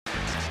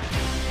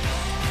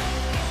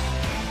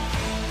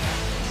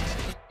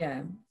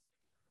Yeah.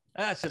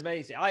 That's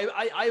amazing.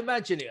 I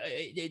imagine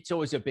it's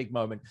always a big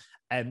moment,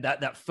 and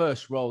that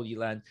first role you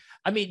land.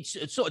 I mean,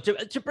 sort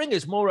of to bring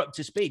us more up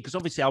to speed, because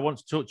obviously I want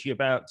to talk to you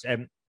about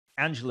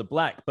Angela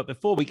Black. But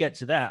before we get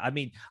to that, I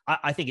mean,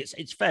 I think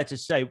it's fair to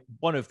say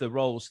one of the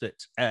roles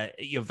that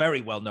you're very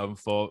well known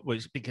for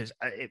was because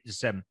it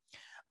was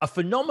a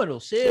phenomenal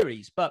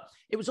series, but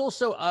it was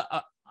also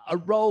a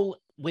role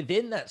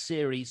within that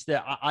series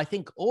that I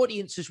think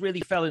audiences really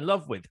fell in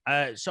love with.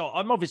 So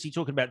I'm obviously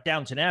talking about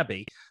Downton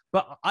Abbey,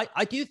 but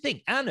I do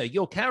think Anna,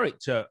 your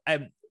character,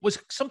 was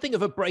something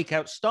of a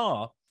breakout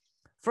star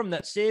from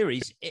that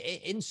series,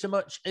 in so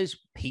much as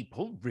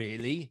people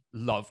really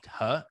loved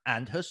her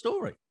and her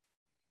story.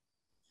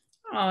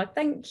 Oh,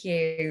 thank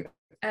you.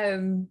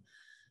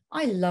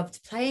 I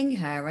loved playing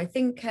her. I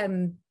think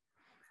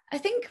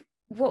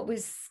what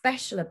was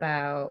special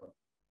about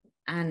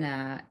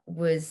Anna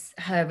was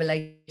her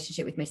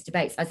relationship with Mr.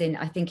 Bates, as in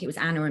I think it was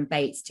Anna and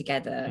Bates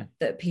together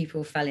that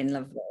people fell in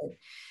love with.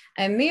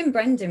 And me and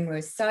Brendan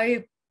were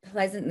so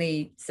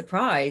pleasantly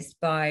surprised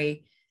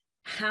by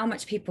how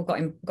much people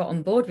got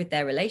on board with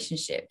their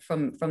relationship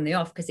from the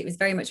off, because it was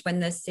very much when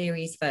the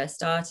series first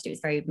started, it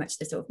was very much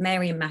the sort of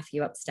Mary and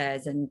Matthew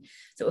upstairs and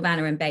sort of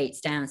Anna and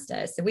Bates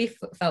downstairs. So we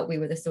felt we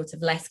were the sort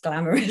of less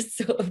glamorous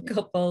sort of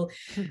couple,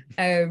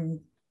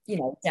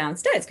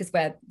 downstairs, because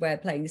we're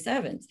playing the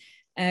servants.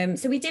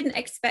 So we didn't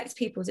expect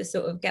people to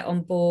sort of get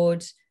on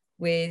board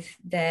with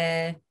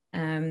their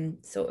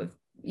sort of,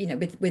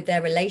 with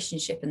their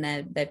relationship and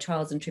their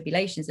trials and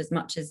tribulations as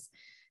much as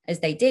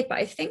they did. But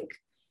I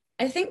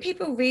think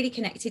people really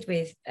connected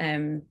with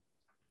Anna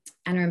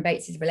and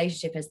Bates's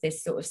relationship as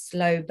this sort of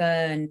slow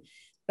burn.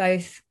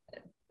 Both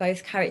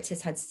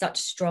characters had such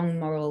strong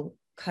moral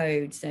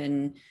codes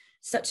and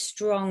such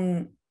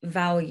strong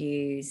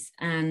values,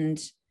 and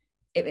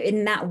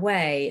in that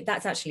way,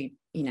 that's actually,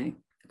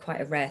 quite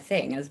a rare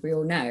thing, as we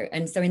all know.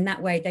 And so in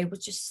that way, they were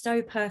just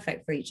so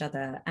perfect for each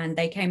other, and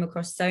they came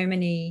across so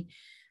many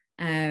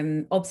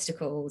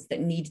obstacles that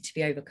needed to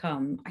be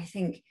overcome. I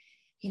think,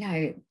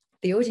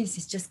 the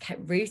audiences just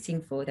kept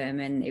rooting for them,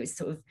 and it was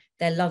sort of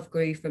their love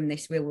grew from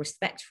this real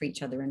respect for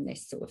each other and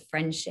this sort of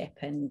friendship,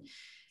 and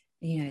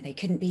they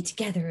couldn't be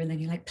together, and then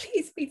you're like,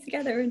 please be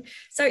together. And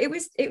so it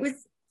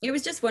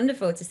was just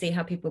wonderful to see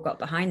how people got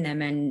behind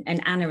them,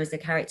 and Anna as a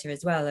character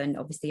as well, and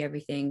obviously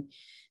everything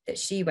that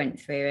she went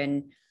through.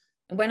 And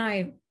when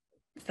I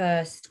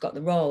first got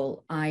the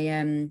role,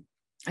 I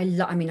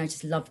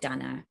just loved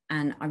Anna,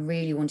 and I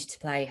really wanted to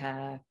play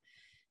her.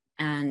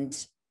 And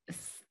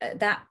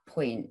at that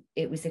point,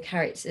 it was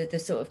the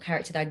sort of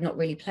character that I'd not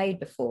really played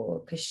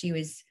before, because she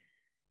was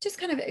just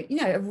kind of,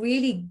 a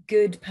really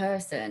good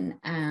person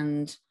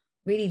and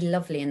really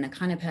lovely, and the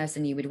kind of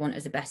person you would want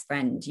as a best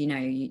friend,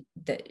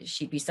 that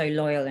she'd be so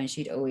loyal and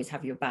she'd always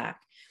have your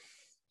back.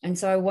 And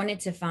so I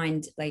wanted to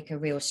find like a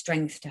real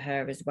strength to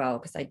her as well,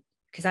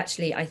 because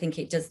actually I think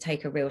it does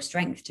take a real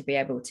strength to be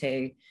able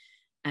to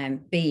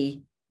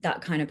be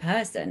that kind of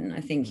person. I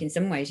think in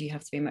some ways you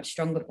have to be a much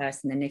stronger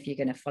person than if you're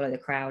going to follow the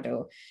crowd,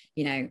 or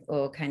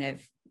kind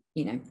of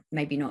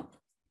maybe not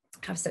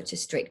have such a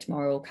strict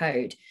moral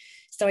code.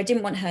 So I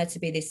didn't want her to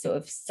be this sort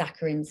of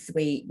saccharine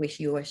sweet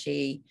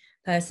wishy-washy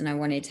person. I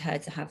wanted her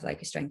to have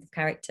like a strength of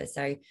character.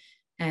 So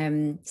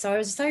I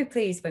was so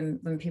pleased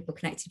when people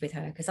connected with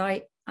her, because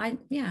I kind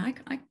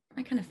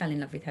of fell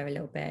in love with her a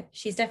little bit.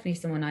 She's definitely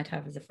someone I'd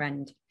have as a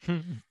friend.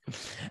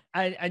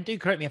 And do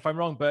correct me if I'm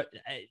wrong, but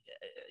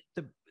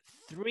the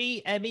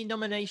 3 Emmy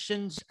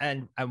nominations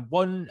and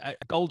 1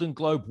 Golden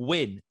Globe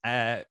win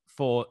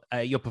for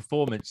your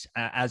performance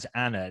as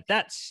Anna,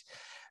 that's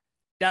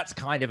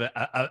kind of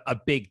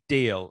a big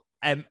deal.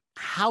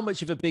 How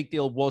much of a big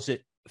deal was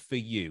it for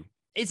you?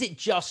 Is it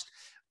just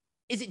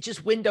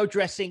window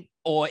dressing,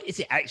 or is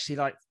it actually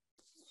like,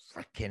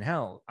 freaking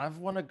hell, I've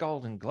won a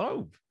Golden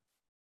Globe?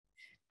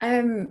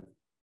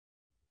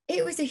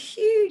 It was a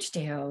huge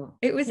deal.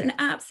 It was an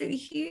absolutely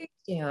huge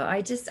deal.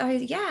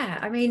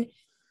 I mean,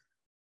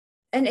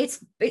 and it's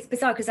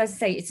bizarre, because as I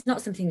say, it's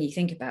not something you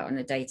think about on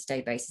a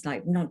day-to-day basis.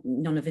 Like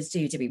none of us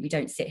do we? We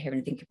don't sit here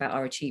and think about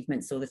our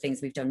achievements or the things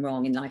we've done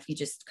wrong in life. You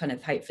just kind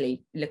of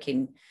hopefully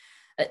looking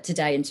at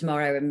today and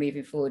tomorrow and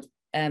moving forward.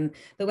 But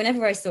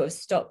whenever I sort of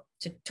stop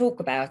to talk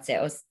about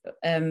it,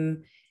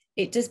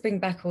 it does bring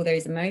back all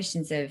those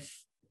emotions of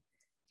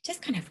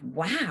just kind of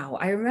wow.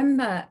 I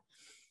remember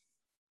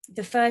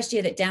the first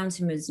year that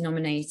Downton was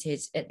nominated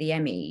at the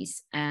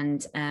Emmys,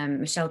 and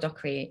Michelle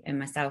Dockery and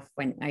myself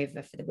went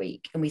over for the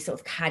week, and we sort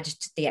of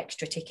cadged the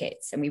extra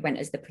tickets, and we went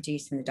as the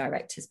producer and the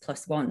directors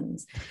plus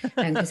ones,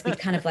 because we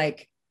kind of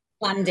like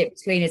planned it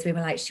between us. We were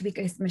like, should we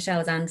go to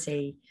Michelle's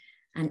auntie?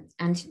 And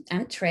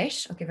Aunt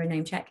Trish, I'll give her a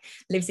name check,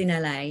 lives in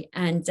LA,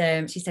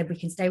 and she said, we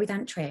can stay with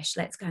Aunt Trish,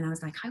 let's go. And I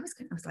was like,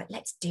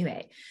 let's do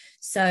it.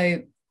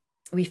 So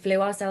we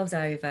flew ourselves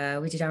over,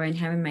 we did our own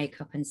hair and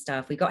makeup and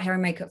stuff. We got hair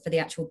and makeup for the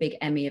actual big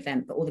Emmy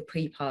event, but all the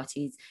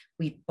pre-parties,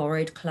 we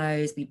borrowed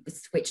clothes, we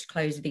switched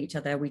clothes with each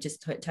other, we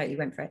just totally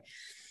went for it.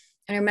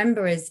 And I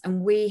remember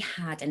and we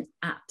had an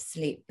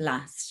absolute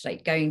blast,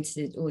 like going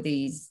to all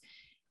these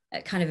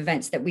kind of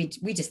events that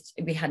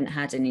we hadn't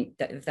had any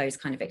of those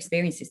kind of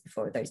experiences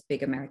before, those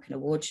big American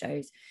award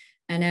shows.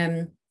 And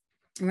I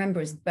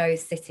remember us both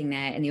sitting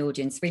there in the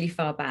audience really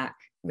far back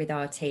with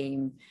our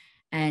team,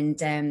 and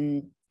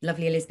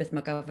lovely Elizabeth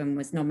McGovern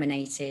was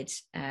nominated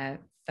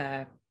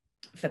for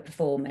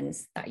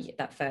performance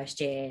that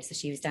first year, so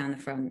she was down the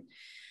front.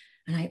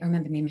 And I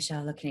remember me and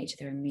Michelle looking at each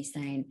other and me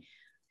saying,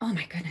 oh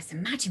my goodness,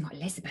 imagine what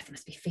Elizabeth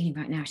must be feeling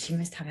right now. She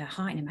must have her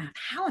heart in her mouth.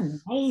 How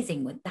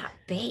amazing would that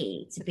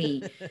be to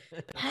be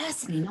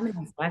personally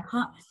nominated? I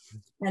can't.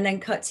 And then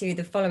cut to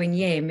the following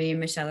year, me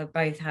and Michelle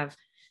both have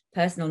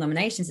personal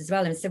nominations as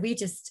well. And so we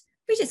just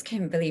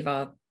couldn't believe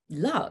our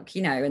luck,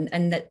 you know,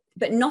 and that,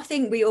 but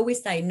nothing, we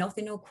always say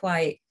nothing will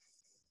quite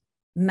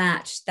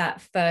match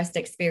that first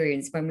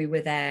experience when we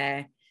were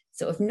there,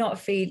 sort of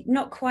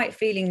not quite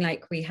feeling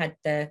like we had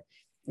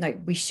like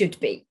we should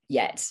be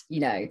yet, you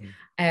know.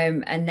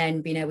 And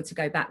then being able to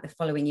go back the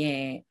following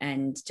year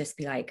and just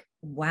be like,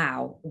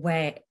 wow,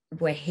 we're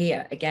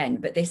here again,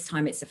 but this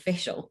time it's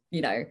official,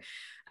 you know.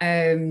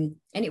 And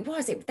they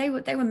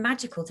were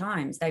magical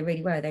times. They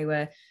really were. They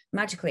were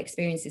magical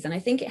experiences. And I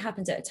think it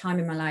happened at a time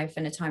in my life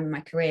and a time in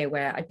my career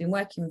where I'd been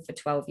working for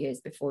 12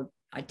 years before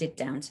I did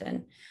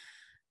Downton.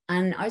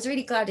 And I was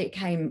really glad it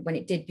came when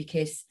it did,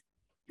 because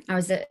I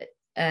was at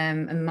a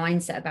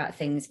mindset about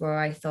things where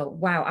I thought,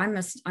 wow, I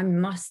must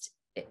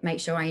make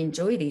sure I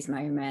enjoy these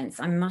moments.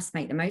 I must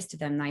make the most of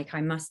them. Like,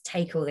 I must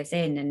take all this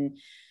in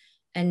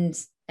and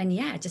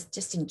yeah,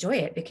 just enjoy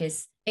it,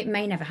 because it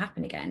may never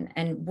happen again.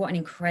 And what an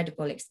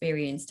incredible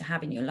experience to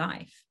have in your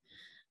life.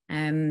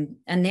 And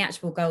the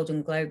actual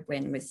Golden Globe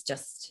win was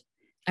just,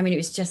 I mean, it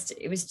was just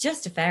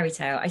a fairy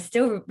tale. I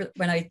still,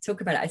 when I talk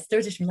about it, I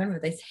still just remember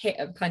this hit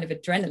of kind of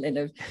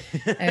adrenaline of,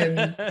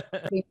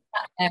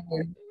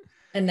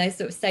 and they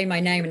sort of say my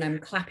name and I'm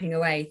clapping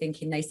away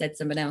thinking they said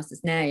someone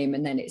else's name.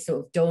 And then it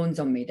sort of dawns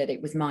on me that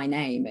it was my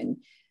name. And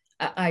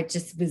I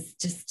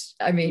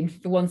mean,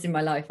 for once in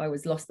my life, I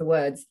was lost for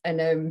words.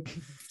 And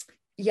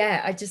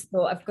yeah, I just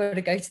thought, I've got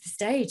to go to the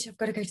stage. And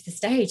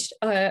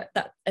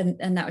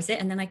that was it.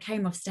 And then I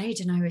came off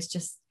stage and I was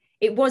just,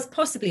 it was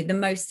possibly the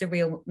most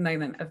surreal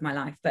moment of my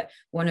life, but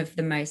one of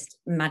the most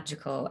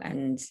magical.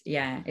 And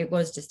yeah, it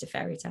was just a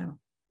fairy tale.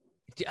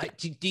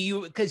 Do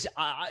you, because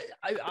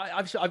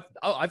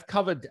I've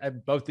covered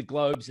both the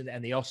Globes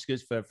and the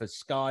Oscars for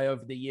Sky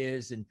over the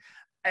years, and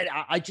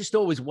I just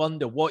always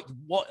wonder, what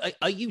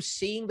are you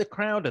seeing the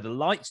crowd? Are the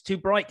lights too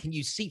bright? Can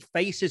you see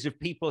faces of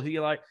people who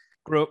you like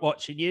grew up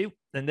watching you,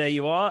 and there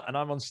you are, and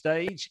I'm on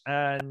stage,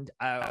 and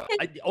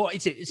or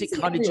is it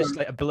kind of just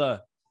like a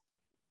blur?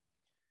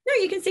 No,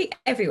 you can see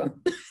everyone.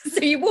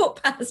 So you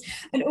walk past,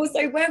 and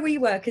also where we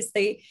were, because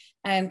the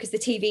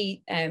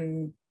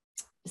TV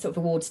sort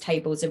of awards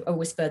tables are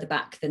always further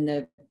back than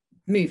the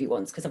movie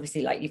ones, because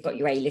obviously, like, you've got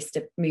your A-list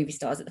of movie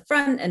stars at the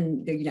front,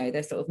 and you know,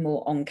 they're sort of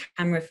more on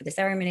camera for the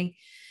ceremony.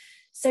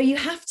 So you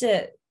have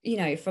to, you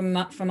know, from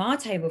our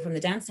table, from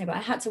the dance table, I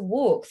had to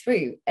walk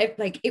through,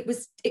 like,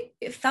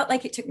 it felt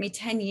like it took me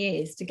 10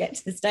 years to get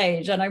to the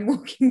stage, and I'm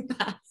walking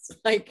past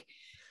like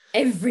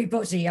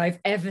everybody I've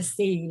ever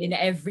seen in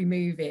every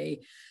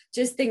movie,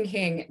 just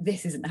thinking,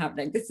 this isn't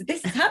happening. This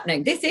is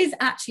happening. This is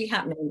actually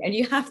happening. And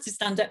you have to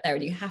stand up there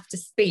and you have to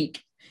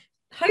speak,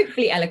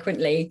 hopefully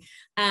eloquently.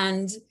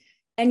 And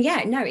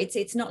yeah, no,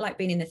 it's not like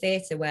being in the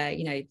theatre where,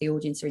 you know, the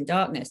audience are in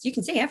darkness. You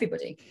can see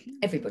everybody.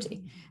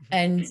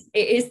 And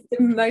it was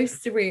the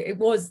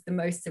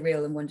most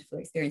surreal and wonderful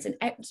experience. And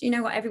you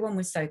know what? Everyone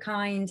was so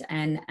kind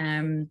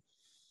and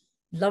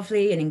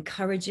lovely and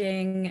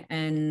encouraging,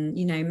 and,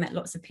 you know, met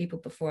lots of people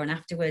before and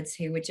afterwards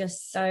who were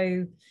just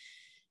so,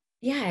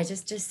 yeah,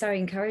 just so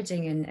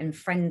encouraging and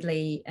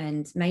friendly,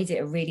 and made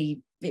it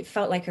it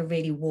felt like a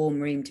really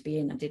warm room to be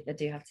in. I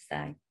do have to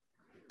say.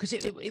 Because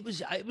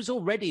it was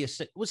already a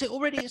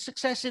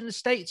success in the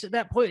States at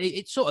that point?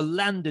 It sort of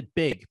landed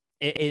big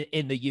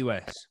in the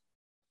US.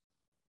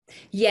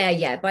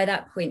 Yeah. By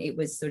that point, it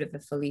was sort of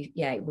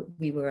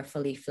we were a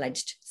fully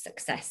fledged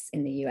success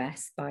in the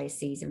US by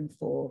season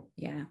 4.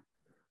 Yeah.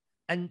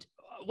 And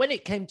when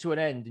it came to an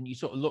end, and you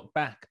sort of look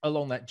back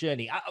along that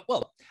journey,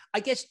 I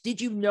guess, did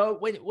you know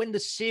when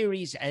the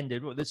series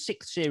ended, the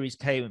 6th series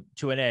came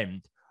to an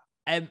end,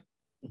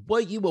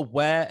 were you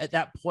aware at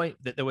that point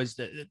that there was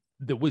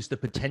the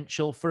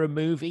potential for a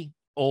movie,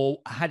 or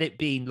had it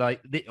been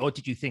like, or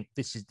did you think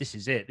this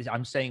is it?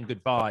 I'm saying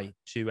goodbye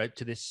to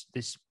this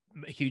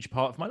huge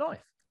part of my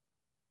life?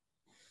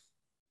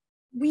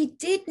 We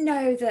did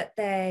know that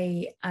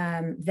they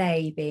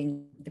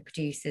being the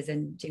producers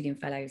and Julian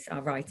Fellows,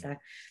 our writer,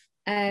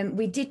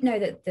 we did know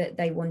that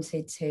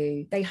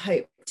they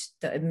hoped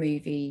that a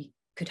movie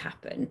could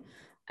happen.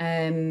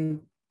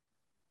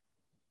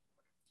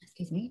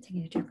 Excuse me,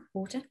 taking a drink of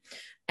water.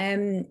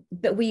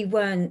 But we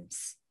weren't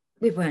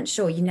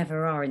sure. You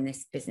never are in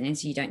this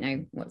business. You don't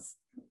know what's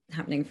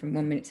happening from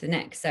one minute to the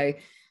next. So,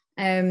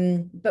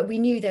 but we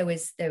knew there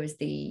was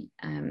the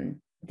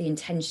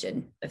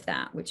intention of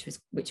that, which was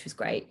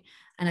great.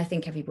 And I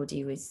think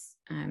everybody was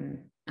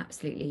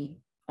absolutely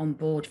on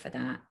board for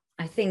that.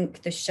 I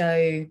think the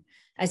show,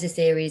 as a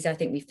series, I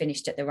think we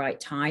finished at the right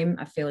time.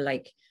 I feel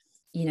like,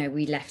 you know,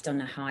 we left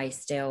on a high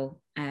still,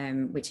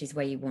 which is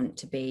where you want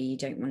to be. You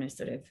don't want to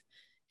sort of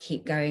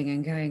keep going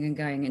and going and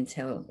going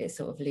until it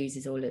sort of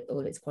loses all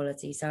its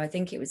quality. So I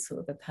think it was sort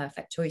of a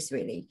perfect choice,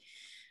 really.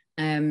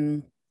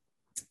 So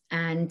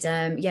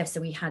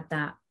we had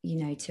that, you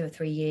know, 2 or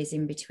 3 years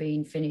in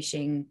between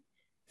finishing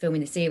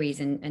filming the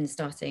series and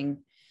starting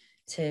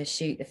to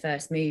shoot the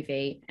first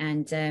movie.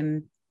 And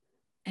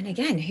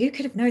again, who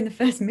could have known the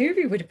first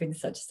movie would have been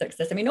such a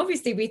success? I mean,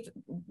 obviously we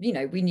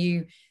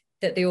knew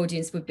that the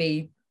audience would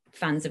be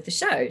fans of the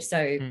show.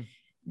 So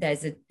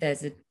there's a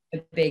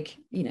big,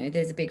 you know,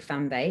 there's a big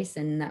fan base,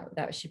 and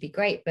that should be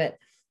great. But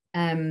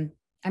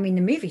I mean,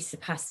 the movie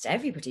surpassed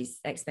everybody's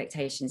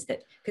expectations,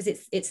 that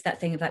because it's that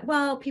thing of like,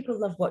 well, people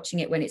love watching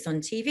it when it's on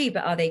TV,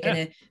 but are they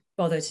going to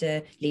bother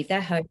to leave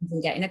their homes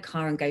and get in a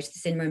car and go to the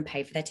cinema and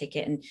pay for their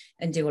ticket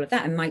and do all of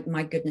that? And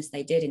my goodness,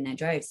 they did in their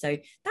droves. So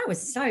that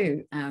was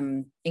so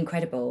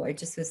incredible. It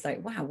just was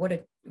like, wow, what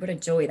a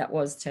joy that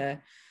was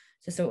to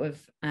sort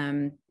of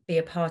be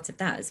a part of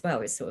that as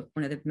well. It's sort of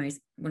one of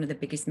the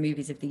biggest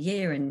movies of the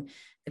year, and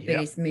the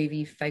biggest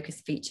movie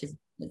focused features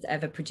that's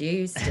ever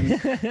produced, and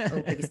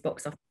or biggest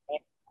box office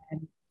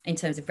in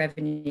terms of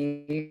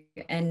revenue.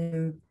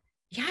 And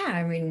yeah,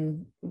 I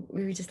mean,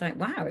 we were just like,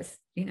 wow, it's,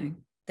 you know,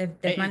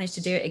 they've managed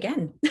to do it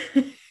again.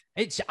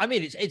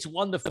 It's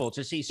wonderful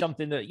to see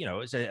something that, you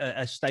know, is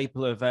a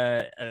staple of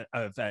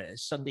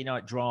Sunday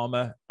night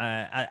drama,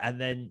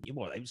 and then it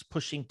was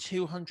pushing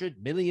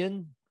 200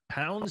 million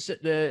pounds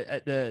at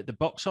the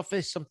box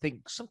office,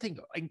 something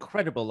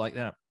incredible like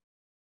that.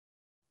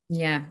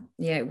 Yeah,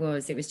 it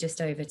was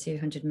just over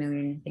 200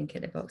 million, I think,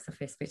 at the box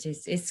office, which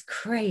is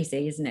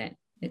crazy, isn't it?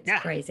 It's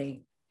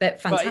crazy, but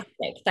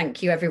fantastic.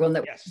 Thank you, everyone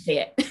that wants to see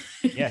it.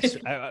 Yes,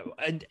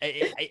 and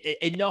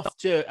enough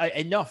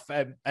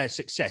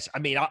success. I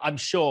mean, I'm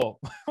sure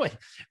when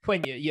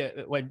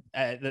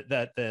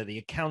the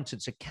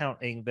accountants are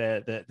counting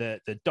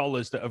the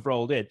dollars that have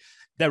rolled in,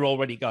 they're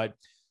already going,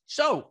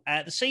 so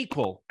the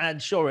sequel.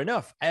 And sure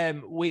enough,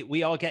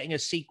 we are getting a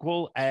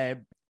sequel.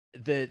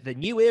 The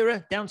new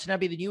era, Downton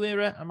Abbey, the new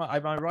era. Am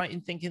I right in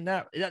thinking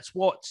that that's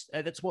what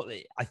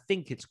I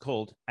think it's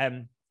called?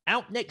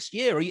 Out next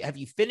year. Have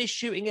you finished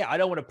shooting it? I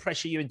don't want to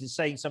pressure you into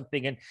saying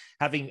something and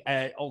having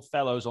old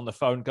fellows on the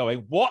phone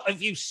going, "What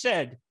have you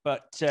said?"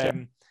 But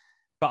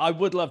I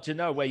would love to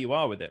know where you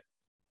are with it.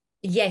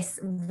 Yes,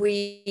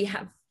 we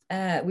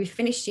have. We've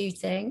finished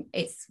shooting.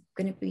 It's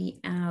going to be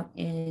out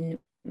in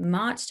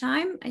March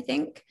time, I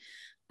think.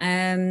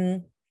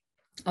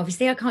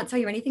 Obviously, I can't tell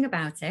you anything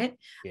about it,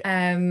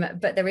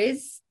 but there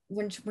is.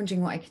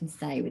 Wondering what I can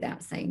say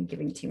without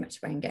giving too much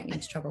away and getting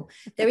into trouble.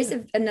 There is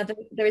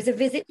a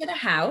visit to the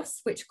house,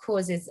 which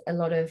causes a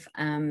lot of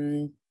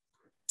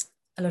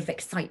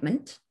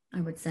excitement,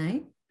 I would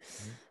say,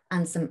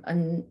 and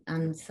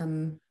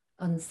some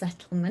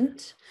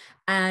unsettlement.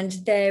 And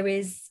there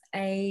is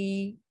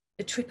a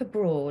trip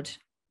abroad. ...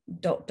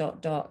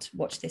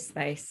 Watch this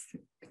space.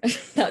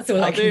 That's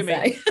all I can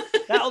say.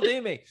 That'll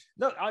do me.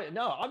 Look,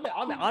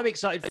 I'm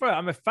excited for it.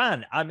 I'm a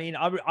fan. I mean,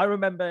 I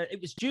remember it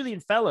was Julian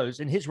Fellows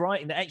and his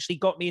writing that actually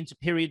got me into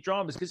period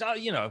dramas, because I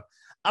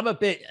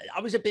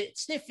was a bit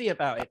sniffy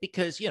about it,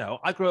 because, you know,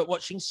 I grew up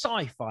watching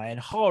sci-fi and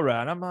horror,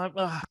 and I'm like,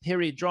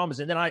 period dramas.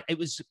 And then it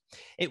was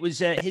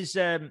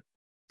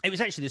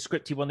actually the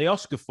script he won the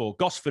Oscar for,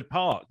 Gosford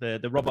Park,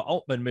 the Robert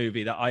Altman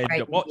movie, that I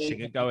ended up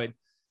watching and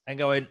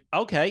going,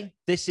 okay,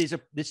 this is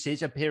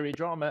a period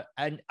drama,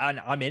 and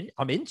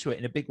I'm into it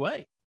in a big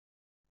way.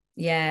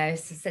 Yeah,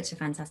 it's such a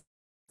fantastic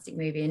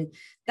movie, and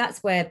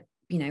that's where,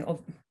 you know,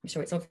 I'm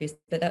sure it's obvious,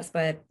 but that's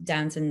where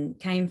Downton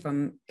came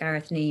from.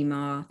 Gareth Neame,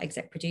 our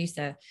exec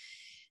producer,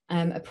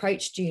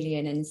 approached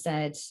Julian and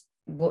said,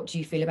 "What do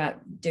you feel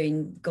about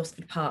doing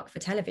Gosford Park for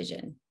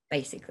television?"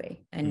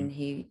 Basically, and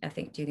I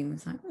think Julian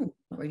was like, "Oh,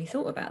 not really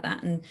thought about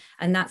that,"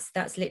 and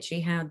that's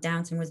literally how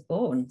Downton was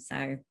born.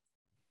 So.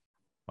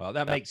 Well,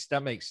 that makes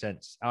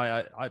sense.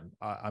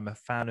 I'm a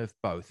fan of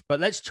both. But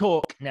let's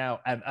talk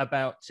now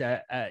about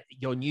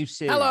your new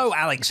series. Hello,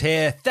 Alex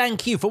here.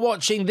 Thank you for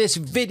watching this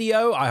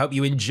video. I hope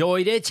you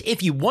enjoyed it.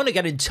 If you want to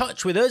get in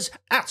touch with us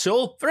at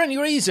all, for any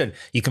reason,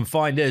 you can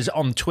find us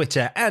on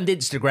Twitter and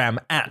Instagram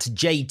at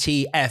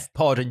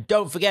JTFpod. And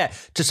don't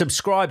forget to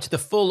subscribe to the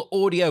full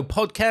audio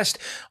podcast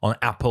on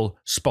Apple,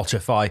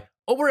 Spotify,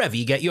 or wherever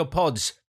you get your pods.